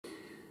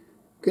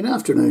Good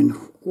afternoon.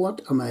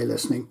 What am I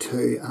listening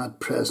to at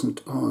present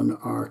on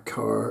our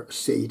car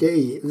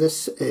CD?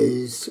 This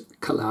is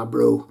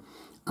Collabro,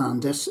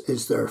 and this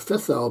is their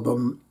 5th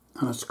album,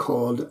 and it's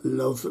called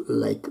Love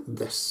Like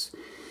This.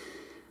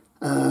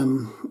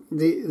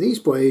 These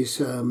boys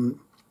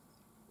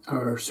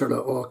are sort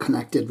of all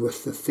connected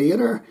with the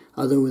theatre,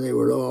 although they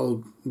were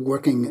all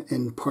working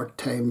in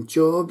part-time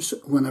jobs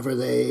whenever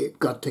they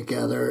got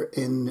together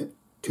in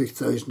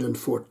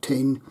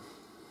 2014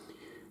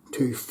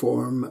 to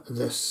form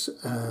this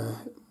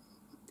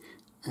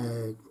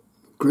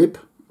group.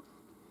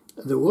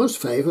 There was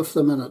 5 of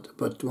them in it,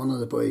 but one of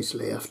the boys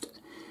left.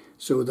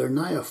 So they're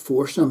now a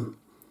foursome,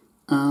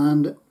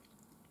 and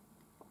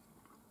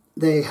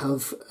they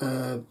have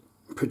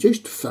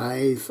produced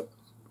 5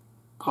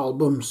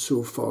 albums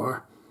so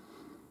far,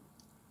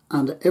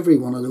 and every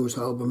one of those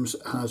albums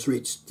has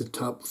reached the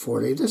top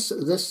 40.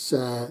 This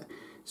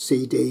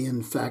CD,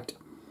 in fact,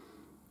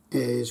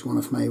 is one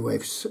of my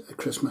wife's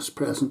Christmas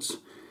presents.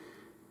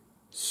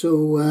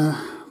 So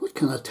what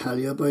can I tell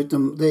you about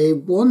them? They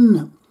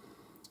won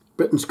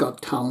Britain's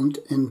Got Talent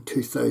in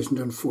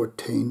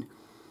 2014.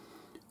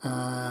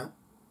 As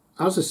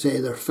I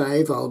say, their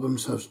 5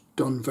 albums have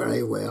done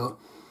very well.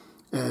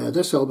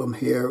 This album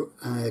here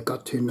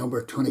got to number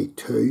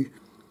 22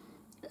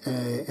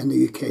 in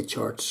the UK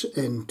charts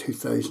in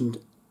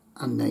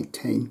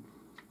 2019.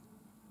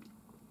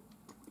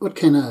 What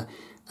kind of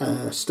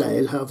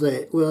style have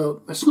they?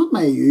 Well, it's not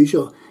my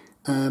usual.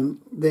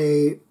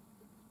 They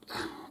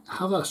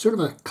have a sort of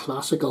a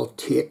classical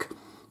take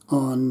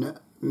on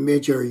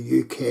major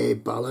UK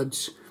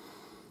ballads.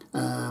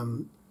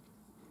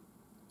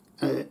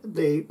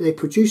 They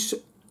produce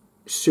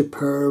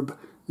superb,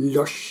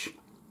 lush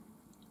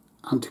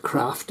and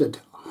crafted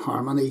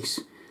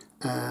harmonies,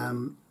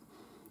 and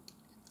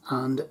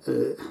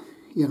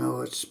you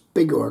know, it's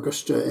big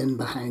orchestra in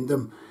behind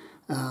them.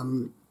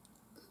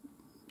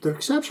 They're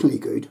exceptionally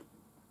good,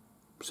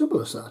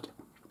 simple as that.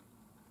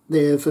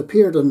 They've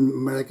appeared on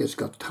America's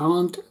Got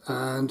Talent,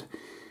 and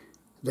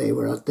they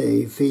were at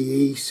the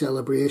VE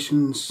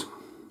celebrations,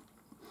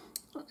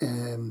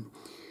 and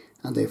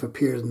they've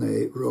appeared in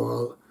the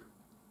Royal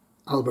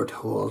Albert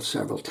Hall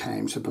several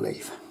times, I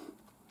believe.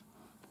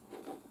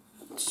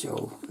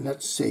 So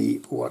let's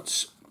see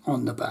what's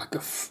on the back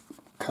of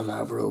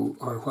Collabro,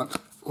 or what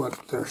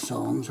their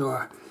songs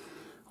are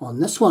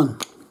on this one.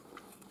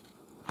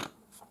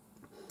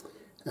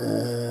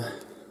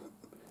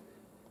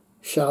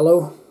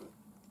 Shallow,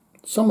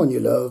 Someone You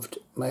Loved,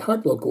 My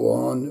Heart Will Go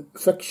On,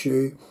 Fix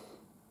You,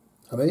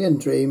 A Million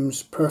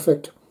Dreams,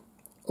 Perfect,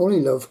 Only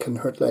Love Can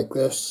Hurt Like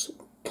This,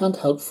 Can't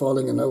Help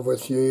Falling in Love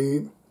With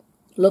You,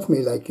 Love Me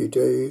Like You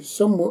Do,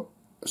 Somewhere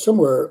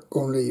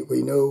Only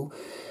We Know,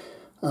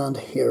 and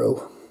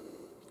Hero.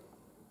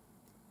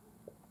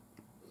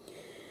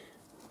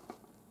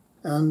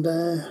 And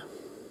they're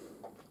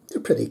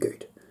pretty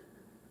good.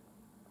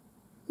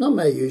 Not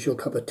my usual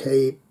cup of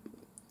tea,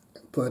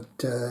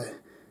 but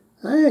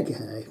I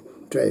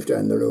drive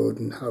down the road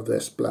and have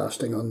this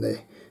blasting on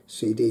the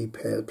CD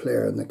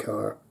player in the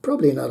car.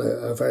 Probably not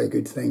a very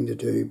good thing to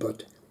do,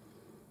 but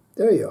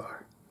there you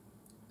are.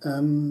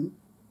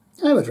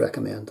 I would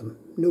recommend them,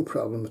 no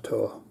problem at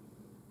all.